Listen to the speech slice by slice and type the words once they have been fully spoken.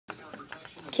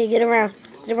Okay, get around.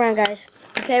 Get around, guys.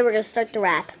 Okay, we're gonna start the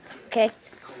rap. Okay?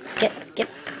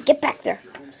 Get back there.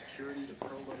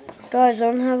 Guys, I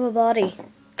don't have a body.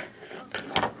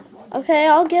 Okay,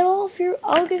 I'll get off your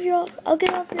original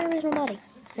body.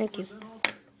 Thank you.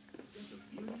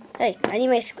 Hey, I need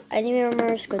my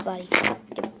remember squid body.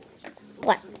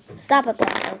 Black. Stop it,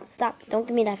 Black. Stop. Don't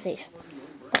give me that face.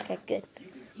 Okay, good.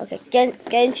 Okay,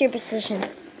 get into your position,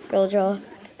 girl jaw.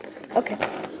 Okay.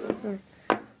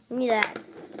 Give me that.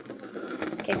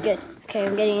 Okay, good. Okay,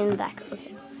 I'm getting in the back.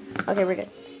 Okay. Okay, we're good.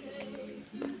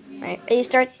 Alright, ready to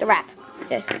start the rap.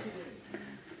 Okay.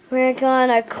 We're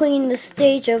gonna clean the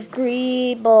stage of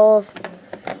Greebles.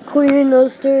 Clean the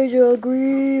stage of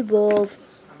Greebles.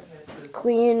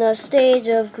 Clean the stage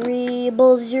of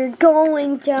Greebles. You're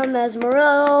going down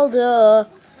Esmeralda.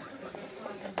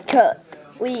 'Cause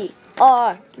we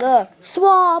are the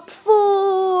Swap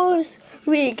Force.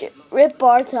 We can rip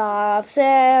our tops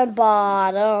and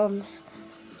bottoms.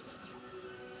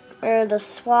 We're the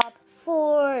Swap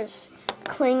Force.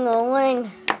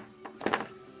 Cling-a-ling.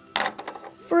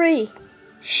 Free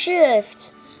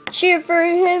shift. Cheer for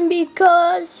him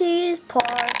because he's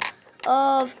part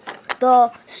of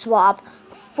the Swap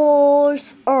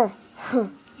Force.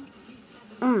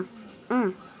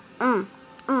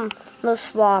 The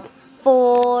Swap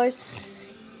Force.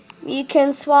 We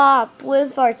can swap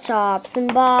with our tops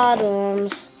and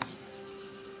bottoms.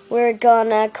 We're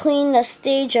gonna clean the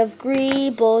stage of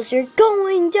Greebles. You're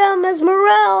going down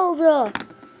Esmeralda.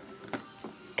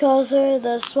 'Cause we're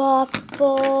the Swap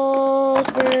Force.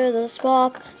 We're the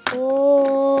Swap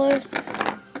Force.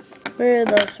 We're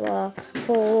the Swap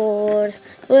Force.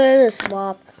 We're the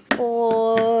Swap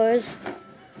Force.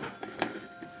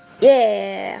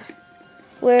 Yeah.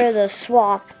 We're the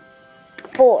Swap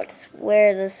Force.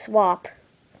 We're the Swap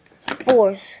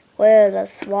Force. We're the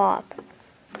Swap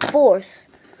Force.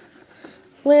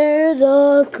 We're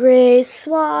the Great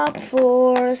Swap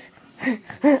Force.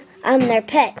 I'm their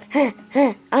pet.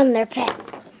 I'm their pet.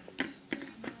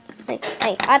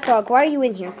 Hey, hot dog, why are you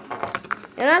in here?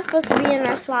 You're not supposed to be in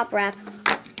our swap rap.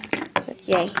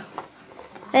 Okay.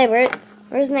 Hey,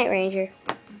 where's Night Ranger?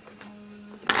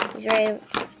 He's ready.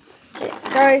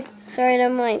 Sorry,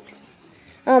 I'm late.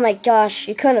 Oh my gosh,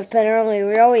 you couldn't have been early.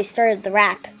 We always started the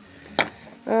rap.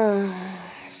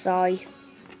 Sorry.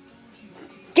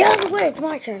 Get out of the way, it's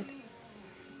my turn.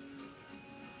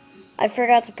 I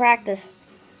forgot to practice.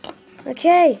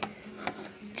 Okay.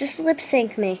 Just lip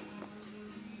sync me.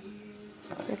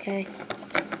 Okay.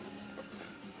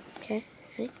 Okay.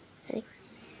 Ready?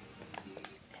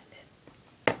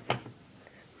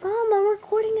 Mom, I'm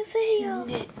recording a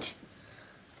video.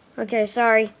 Okay,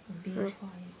 sorry.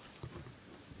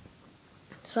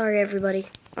 Sorry, everybody.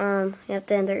 You have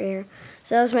to end their ear.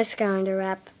 So that was my Skylander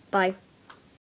rap. Bye.